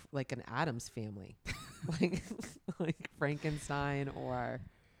look like an Addams family, like Frankenstein or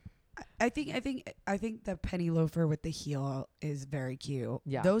I think the penny loafer with the heel is very cute.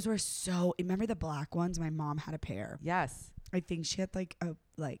 Yeah. Those were so. Remember the black ones? My mom had a pair. yes. I think she had like a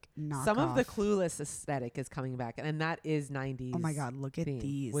knockoff. Some of the Clueless aesthetic is coming back, and that is 90s. Oh my God! Look at theme,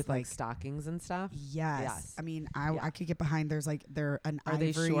 these with like stockings and stuff. Yes. I mean, Yeah. I could get behind. There's like they're an Are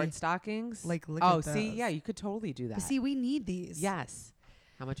ivory. they short stockings? Like look oh, at see, those. yeah, you could totally do that. But see, we need these. Yes.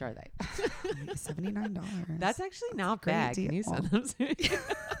 How much are they? $79. That's actually not great bad. deal. Can you send them to me?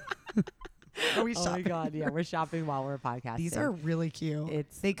 Are we Oh my shopping? God, yeah, we're shopping while we're podcasting. These are really cute.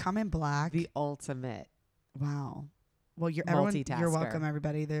 It's They come in black. the ultimate. Wow. Well, you're Multitasker. welcome,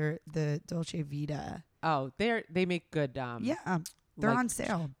 everybody. They're the Dolce Vita. Oh, they make good Yeah, they're like on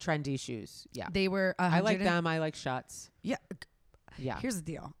sale. trendy shoes. Yeah. They were. I like them. I like Schuts. Yeah. Yeah. Here's the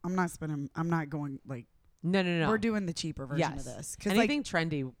deal. I'm not going like. No. We're doing the cheaper version Yes. of this because like Anything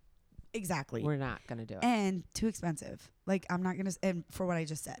trendy, exactly. we're not gonna do it. And too expensive. Like I'm not gonna. And for what I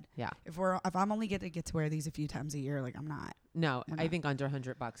just said. Yeah. If I'm only get to wear these a few times a year, like I'm not. No, We're I not. think under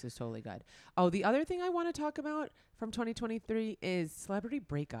 $100 is totally good. Oh, the other thing I want to talk about from 2023 is celebrity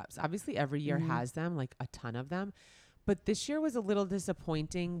breakups. Obviously, every year Mhm. has them, like a ton of them. But this year was a little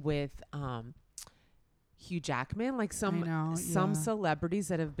disappointing with Hugh Jackman. Like some know, yeah. celebrities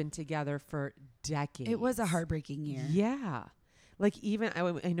that have been together for decades. It was a heartbreaking year. Yeah. Like even,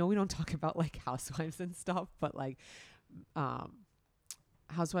 I know we don't talk about like housewives and stuff, but like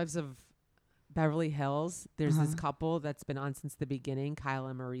Housewives of Beverly Hills, there's this couple that's been on since the beginning, Kyle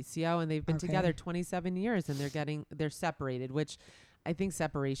and Mauricio, and they've been Okay. together 27 years and they're separated, which I think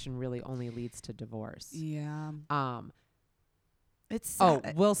separation really only leads to divorce. Yeah. It's Oh,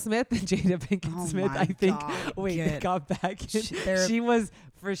 sad. Will Smith and Jada Pinkett Oh Smith, my I think. God, Wait, they good. got back in. They're- She was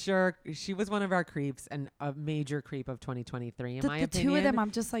for sure. She was one of our creeps and a major creep of 2023, in my the opinion. two of them,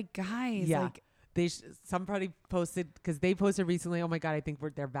 I'm just like, guys, Yeah. like Somebody posted because they posted recently. Oh my God, I think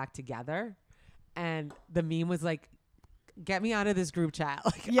they're back together, and the meme was like, "Get me out of this group chat."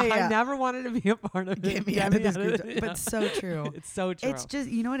 Like, Yeah, yeah. I never wanted to be a part of it. get me out of this group. it. But so true. It's so true. It's just,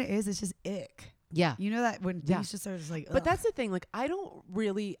 you know what it is? It's just ick. Yeah. You know that when Yeah. things just are just like, But ugh. that's the thing. Like, I don't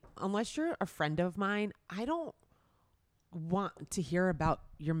really, unless you're a friend of mine, I don't want to hear about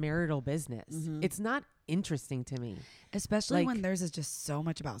your marital business. Mhm. It's not interesting to me. Especially when like- theirs is just so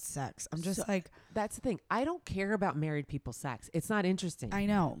much about sex. I'm just So- like, That's the thing. I don't care about married people's sex. It's not interesting. I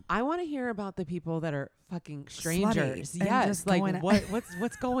know. I want to hear about the people that are fucking strangers. and Yes, just like going-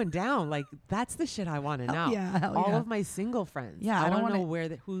 what's going down? Like that's the shit I want to know. Hell All yeah. of my single friends. Yeah, I I don't want to know wanna-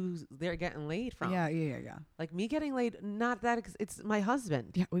 where who's they're getting laid from. Yeah. Like me getting laid, not that it's my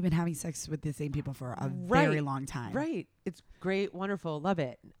husband. Yeah, we've been having sex with the same people for a Right. very long time. Right. It's great, wonderful, love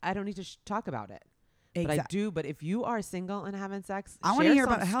it. I don't need to talk about it. But I Exactly. do. But if you are single and having sex, I want to share hear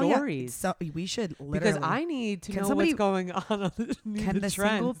some about hell stories. Yeah. So we should literally, Because I need to Can know somebody- what's going on can the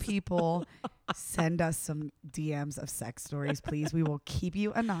single trends. people send us some DMs of sex stories, please? We will keep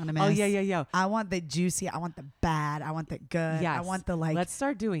you anonymous. Oh yeah. I want the juicy. I want the bad. I want the good. I Yes. want the like. Let's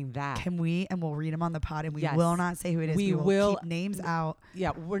start doing that. Can we? And we'll read them on the pod, and we Yes. will not say who it is. We will will- keep names out.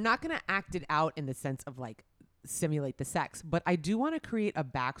 Yeah, we're not going to act it out in the sense of like simulate the sex, but I do want to create a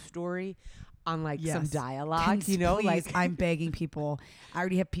backstory on like some Yes. dialogue, Please, like I'm begging people. I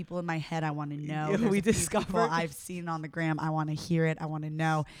already have people in my head. I want to know. Yeah, There's we a few people discovered- I've seen on the gram. I want to hear it. I want to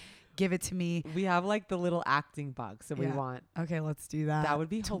know. Give it to me. we have like the little acting bug, so we Yeah. want Okay, let's do that. that would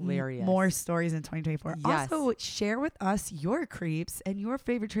be hilarious. More stories in 2024. Yes. Also, share with us your creeps and your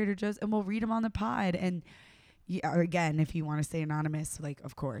favorite Trader Joe's, and we'll read them on the pod. And yeah, again, if you want to stay anonymous, like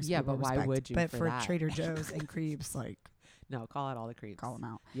of course. Yeah, we will but why respect. would you But for for that? Trader Joe's and creeps, like No, call out all the creeps. call them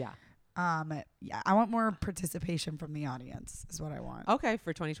out. Yeah. Yeah, I want more participation from the audience. Is what I want. Okay,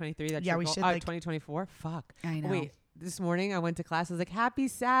 for 2023. That's Yeah, your we goal. should, 2024. Fuck. I know. Wait, this morning I went to class. I was like, "Happy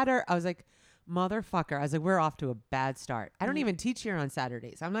Saturday." I was like, "Motherfucker!" I was like, "We're off to a bad start." I don't even teach here on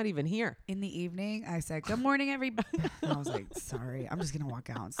Saturdays. I'm not even here. In the evening, I said, "Good morning, everybody." I was like, "Sorry, I'm just gonna walk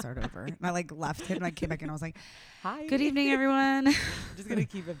out and start over." And I like left it, and I came back, and I was like, Hi. "Good evening, everyone." Just gonna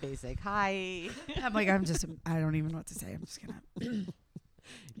keep it basic. Hi. I'm like, I don't even know what to say. I'm just gonna.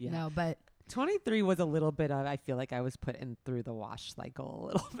 Yeah. No, but 23 was a little bit of, I feel like I was put in through the wash cycle a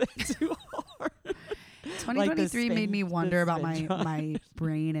little bit too hard. 2023 made me spin- wonder the about spin drive. my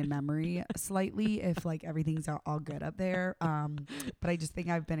brain and memory slightly, if like everything's all good up there. But I just think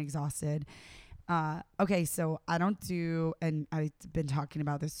I've been exhausted. Okay, so I don't do, and I've been talking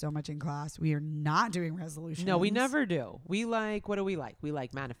about this so much in class. We are not doing resolutions. No, we never do. We like, what do we like? We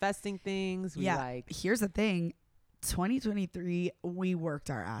like manifesting things. We Yeah. like, Here's the thing. 2023, we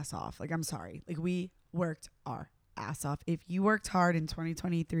worked our ass off. Like, I'm sorry. Like, we worked our ass off. If you worked hard in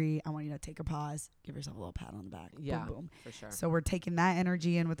 2023, I want you to take a pause, give yourself a little pat on the back. yeah, Boom, boom. for sure. So we're taking that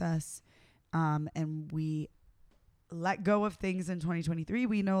energy in with us. And we let go of things in 2023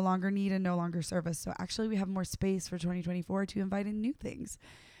 we no longer need and no longer serve us. So actually we have more space for 2024 to invite in new things.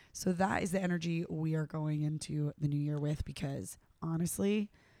 So that is the energy we are going into the new year with, because honestly,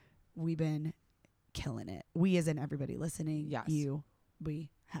 we've been killing it. We as in everybody listening, Yes. we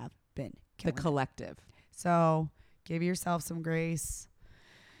have been The killing it. collective. So give yourself some grace.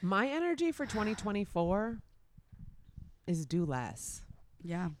 My energy for 2024 is do less.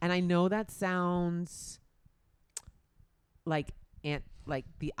 Yeah. And I know that sounds like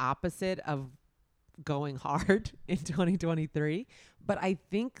the opposite of going hard in 2023, but I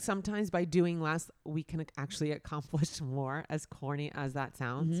think sometimes by doing less we can actually accomplish more, as corny as that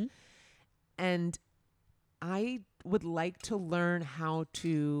sounds. Mhm. And I would like to learn how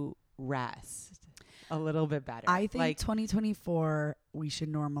to rest a little bit better. I think like 2024 we should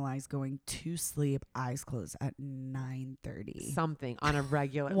normalize going to sleep eyes closed at 9:30 something on a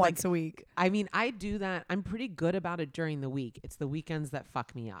regular once a week. I mean, I do that. I'm pretty good about it during the week. It's the weekends that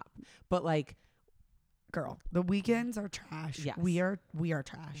fuck me up. But like, Girl, the weekends are trash. Yes. We are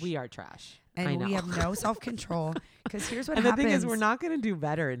trash. we are trash. I and know. we have no self-control, because here's what and happens. the thing is, we're not going to do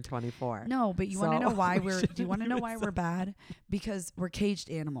better in 24. No, but you want to So know why we we're should do you want to know why we're bad? Because we're caged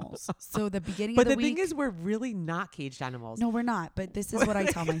animals. So the beginning But of the the week thing is, we're really not caged animals. no, we're not, but this is what I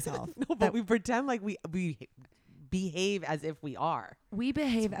tell myself. No, but that we pretend like we behave as if we are. we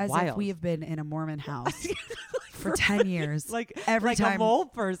behave as if wild. we have been in a Mormon house for 10 years. Like every time a mole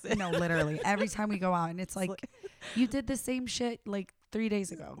person. No, literally. Every time we go out, and it's like, you did the same shit like 3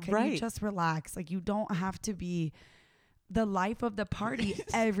 days ago. Can you Right. just relax? Like, you don't have to be the life of the party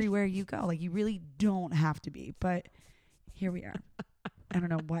everywhere you go. Like, you really don't have to be. But here we are. I don't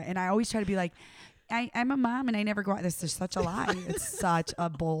know what. And I always try to be like, I'm a mom and I never go out. This is such a lie. It's such a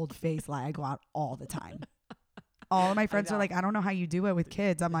bold faced lie. I go out all the time. All of my friends are know. like, I don't know how you do it with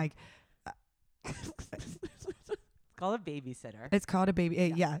kids. I'm like, Call a babysitter. it's called a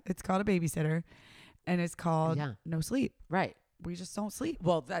baby. Yeah, it's called a babysitter. And it's called Yeah. no sleep. Right. we just don't sleep.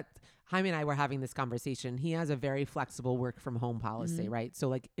 Well, Jaime and I were having this conversation. He has a very flexible work from home policy, right? So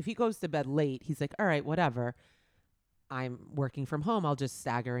like if he goes to bed late, he's like, all right, whatever. I'm working from home. I'll just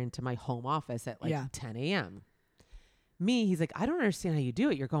stagger into my home office at like 10 a.m. Me, he's like, I don't understand how you do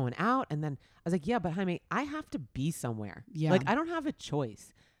it. You're going out. And then I was like, yeah, but Jaime, I have to be somewhere. Yeah. Like I don't have a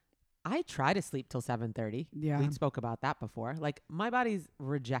choice. I try to sleep till 7:30. Yeah. We spoke about that before. Like my body's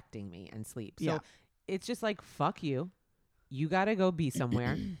rejecting me and sleep. So it's just like, fuck you. You got to go be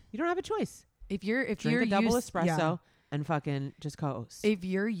somewhere. You don't have a choice. If you're Drink a double espresso and fucking just coast. If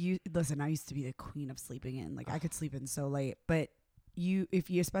you're listen, I used to be the queen of sleeping in. Like I could sleep in so late, but if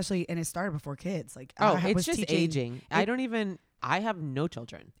you especially, and it started before kids. Like it's just aging. I have no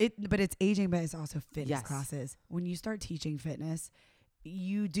children. But it's aging, but it's also fitness classes. When you start teaching fitness,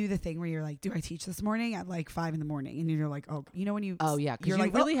 you do the thing where you're like, do I teach this morning at like 5 a.m? And you're like, oh, you know, when you, because you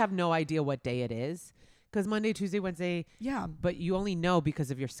like, really have no idea what day it is. Because Monday, Tuesday, Wednesday. Yeah. But you only know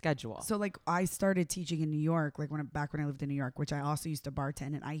because of your schedule. So like I started teaching in New York, like back when I lived in New York, which I also used to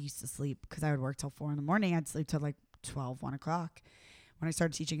bartend, and I used to sleep because I would work till 4 a.m. I'd sleep till like 12, 1 o'clock. When I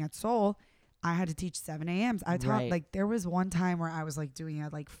started teaching at Seoul, I had to teach 7 a.m. I taught like there was one time where I was like doing it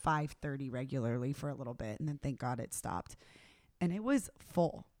at like 5:30 regularly for a little bit, and then thank God it stopped. And it was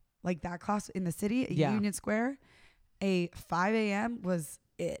full. Like that class in the city at Union Square, a 5 a.m. was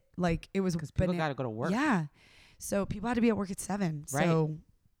it. Like it was because people got to go to work. Yeah. So people had to be at work at 7. Right. So,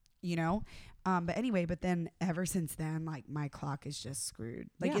 you know, but anyway, but then ever since then, like my clock is just screwed.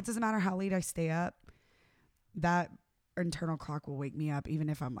 Like it doesn't matter how late I stay up. That internal clock will wake me up even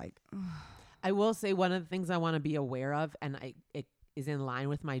if I'm like, ugh. I will say one of the things I want to be aware of, and it is in line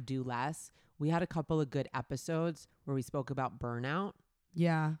with my do less. We had a couple of good episodes where we spoke about burnout.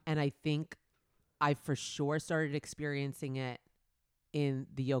 Yeah. And I think I for sure started experiencing it in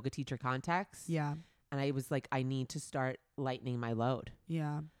the yoga teacher context. Yeah. And I was like, I need to start lightening my load.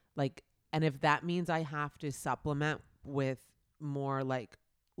 Yeah. Like, and if that means I have to supplement with more like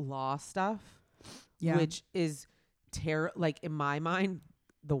law stuff, which is like in my mind,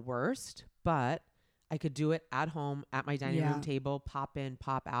 the worst, but I could do it at home at my dining room table, pop in,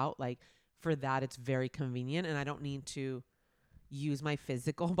 pop out. Like for that, it's very convenient, and I don't need to use my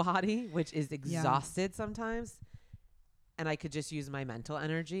physical body, which is exhausted sometimes. And I could just use my mental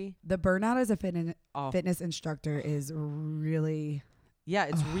energy. The burnout as a fitness instructor is really... Yeah,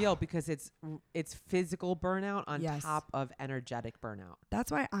 it's real because it's physical burnout on top of energetic burnout.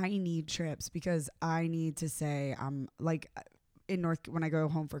 That's why I need trips, because I need to say, like when I go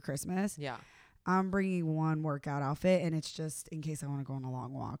home for Christmas, I'm bringing one workout outfit, and it's just in case I want to go on a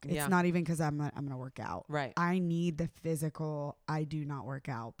long walk. It's not even because I'm going to work out. Right. I need the physical, I do not work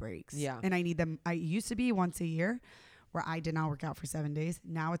out breaks. Yeah. And I need them. I used to be once a year where I did not work out for 7 days.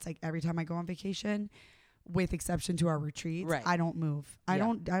 Now it's like every time I go on vacation, with exception to our retreats, I don't move. I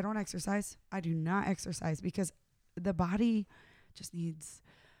don't exercise. I do not exercise because the body just needs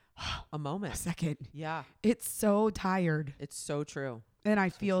a moment, a second. Yeah. It's so tired. It's so true. And I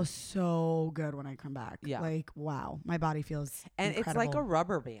feel so good when I come back. Yeah. Like, wow, my body feels incredible. It's like a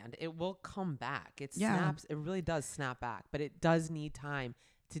rubber band. It will come back. It snaps. It really does snap back, but it does need time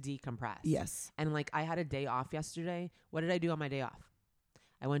to decompress. Yes. And like I had a day off yesterday. What did I do on my day off?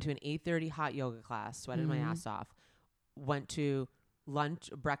 I went to an 8:30 hot yoga class, sweated my ass off, went to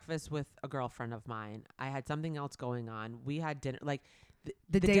breakfast with a girlfriend of mine. I had something else going on. We had dinner. Like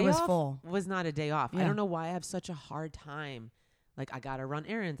the day was full. Was not a day off. I don't know why I have such a hard time. Like I got to run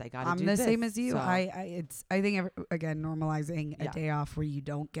errands. I got to do this. I'm the same as you. So. I think again, normalizing a day off where you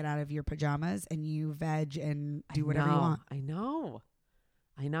don't get out of your pajamas and you veg and do whatever you want. I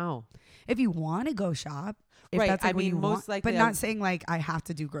know. If you want to go shop, if that's like what you most likely, but not saying like I have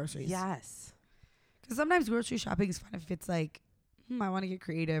to do groceries. Yes. Because sometimes grocery shopping is fun if it's like, I want to get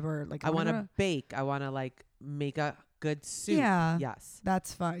creative, or like I want to bake. I want to like make a good soup. Yeah. Yes.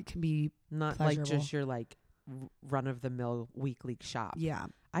 That's fun. It can be not like just your like run of the mill weekly shop. Yeah.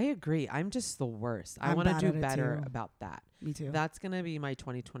 I agree. I'm just the worst. I want to do better about that. Me too. That's going to be my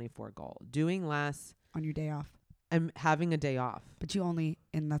 2024 goal. Doing less on your day off. I'm having a day off. But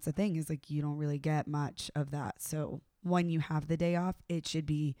and that's the thing, is like you don't really get much of that. So when you have the day off, it should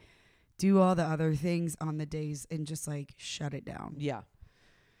be do all the other things on the days and just like shut it down. Yeah.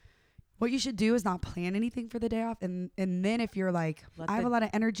 What you should do is not plan anything for the day off. And then if you're like, I have a lot of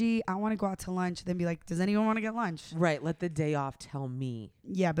energy, I want to go out to lunch, then be like, does anyone want to get lunch? Right. Let the day off tell me.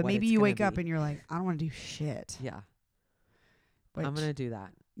 Yeah. But maybe you wake up and you're like, I don't want to do shit. Yeah. I'm going to do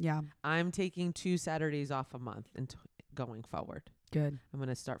that. Yeah. I'm taking 2 Saturdays off a month and going forward. Good. I'm going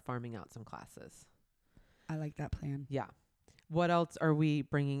to start farming out some classes. I like that plan. Yeah. What else are we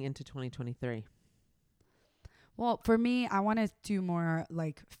bringing into 2023? Well, for me, I want to do more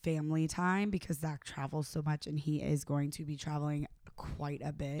like family time because Zach travels so much and he is going to be traveling quite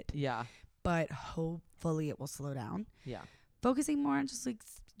a bit. Yeah. But hopefully it will slow down. Yeah. Focusing more on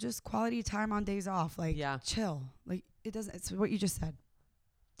just quality time on days off. Like Yeah. chill. Like it's what you just said.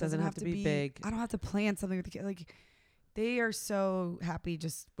 Doesn't have to be big. I don't have to plan something with the kid. Like they are so happy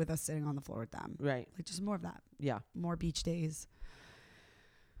just with us sitting on the floor with them. Right. Like just more of that. Yeah. More beach days.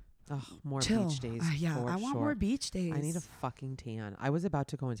 Oh, more Chill. beach days. Yeah, I want more beach days. I need a fucking tan. I was about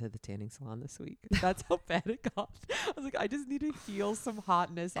to go into the tanning salon this week. That's how bad it got. I was like, I just need to feel some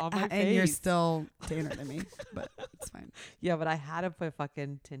hotness on my face. And you're still tanner than me, but it's fine. Yeah, but I had to put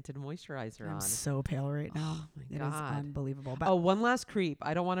fucking tinted moisturizer on. I'm so pale right now. Oh my It God. is unbelievable. But one last creep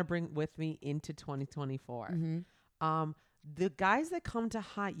I don't want to bring with me into 2024. mhm. The guys that come to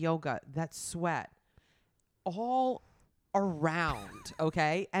hot yoga that sweat all around,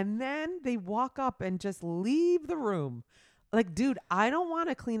 okay? And then they walk up and just leave the room. Like, dude, I don't want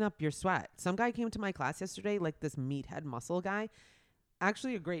to clean up your sweat. Some guy came to my class yesterday, like this meathead muscle guy.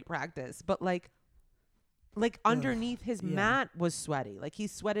 Actually a great practice, but like underneath his mat was sweaty. Like he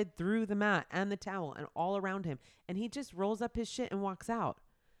sweated through the mat and the towel and all around him. And he just rolls up his shit and walks out.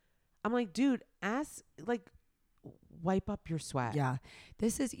 I'm like, dude, wipe up your sweat. Yeah.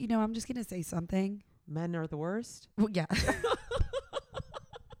 This is, I'm just going to say something. Men are the worst. Well, yeah.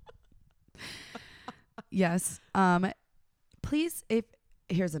 Yes. Please,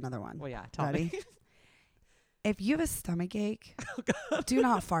 here's another one. Well, yeah. Tell Ready? me. If you have a stomach ache, do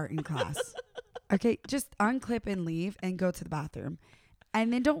not fart in class. Okay. Just unclip and leave and go to the bathroom.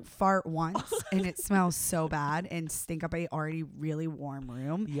 And then don't fart once and it smells so bad and stink up a already really warm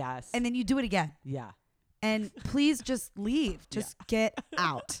room. Yes. And then you do it again. Yeah. And please just leave. Just get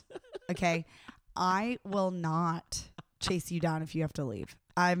out. Okay. I will not chase you down if you have to leave.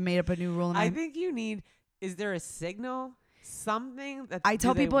 I've made up a new rule. I think you need, is there a signal? Something that I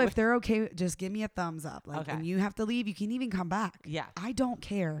tell people if they're okay, just give me a thumbs up. Like Okay. when you have to leave, you can even come back. Yeah. I don't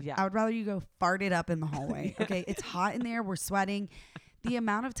care. Yeah. I would rather you go fart it up in the hallway. Okay. It's hot in there. We're sweating. The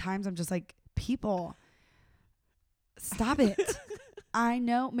amount of times I'm just like, people, stop it. I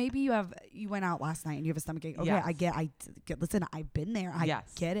know maybe you went out last night and you have a stomach ache. Okay, Yes. I get. Listen, I've been there. I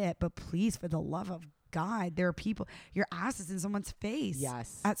Yes. get it. But please, for the love of God, there are people. Your ass is in someone's face.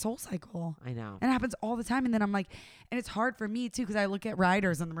 Yes. At Soul Cycle. I know. And it happens all the time. And then I'm like, and it's hard for me too because I look at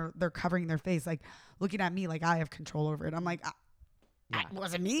riders and they're covering their face, like looking at me like I have control over it. I'm like, Yeah. it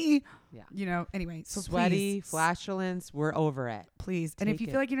wasn't me. Yeah. Anyway, so Sweaty, please, flatulence, we're over it. please. And if Take you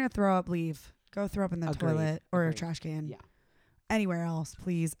it. feel like you're gonna throw up, leave. Go throw up in the Agreed. toilet or a Agreed. trash can. Yeah. Anywhere else,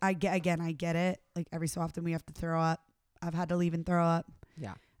 please. I get it. Like every so often we have to throw up. I've had to leave and throw up.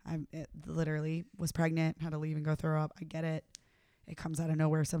 Yeah. I literally was pregnant, had to leave and go throw up. I get it. It comes out of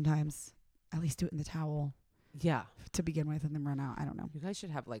nowhere sometimes. At least do it in the towel Yeah. to begin with and then run out. I don't know. You guys should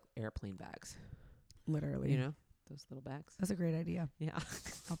have like airplane bags. Literally. You know? Those little bags. That's a great idea. Yeah.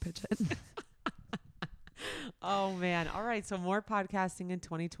 I'll pitch it. Oh man. All right. So more podcasting in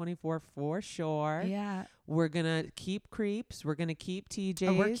 2024 for sure. Yeah. We're gonna keep creeps. We're gonna keep TJs.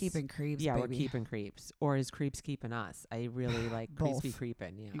 Oh, we're keeping creeps. Yeah, baby. we're keeping creeps. Or is creeps keeping us? I really like creeps be Both.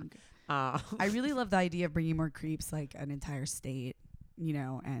 creeping. Yeah. I really love the idea of bringing more creeps, like an entire state,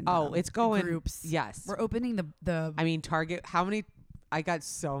 and it's going groups. Yes. We're opening the. I mean, Target. How many? I got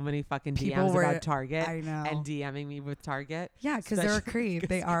so many fucking People DMs were- about Target I know. and DMing me with Target. Yeah, because they're a Especially creep.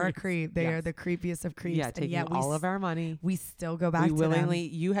 They 'cause are a creeps. creep. They are Yes. the creepiest of creeps. Yeah, and taking yet all of our money. we still go back We to willingly.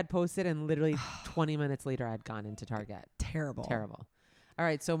 them. You had posted, and literally 20 minutes later, I'd gone into Target. Terrible. Terrible. All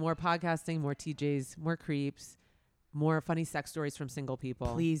right, so more podcasting, more TJs, more creeps, more funny sex stories from single people.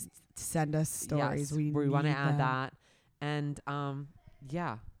 Please send us stories. Yes, We want to need add them. that, and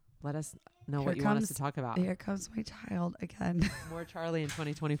yeah, let us know Here what you want us comes- to talk about. Here comes my child again. More Charlie in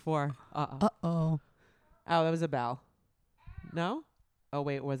 2024. Oh, Oh. that was a bell. No? Oh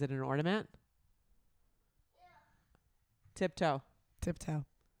wait, was it an ornament? Tiptoe. Tiptoe.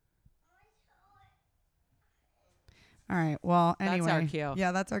 All right. Well, That's anyway. our cue.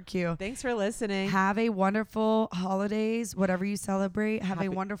 Yeah, that's our cue. Thanks for listening. Have a wonderful holidays, whatever you celebrate. Have Happy-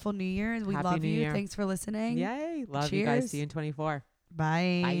 a wonderful New Year. We Happy love New you. Year. Thanks for listening. Yay. Love you guys. Cheers. See you in 24.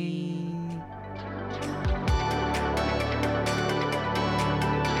 Bye. Bye.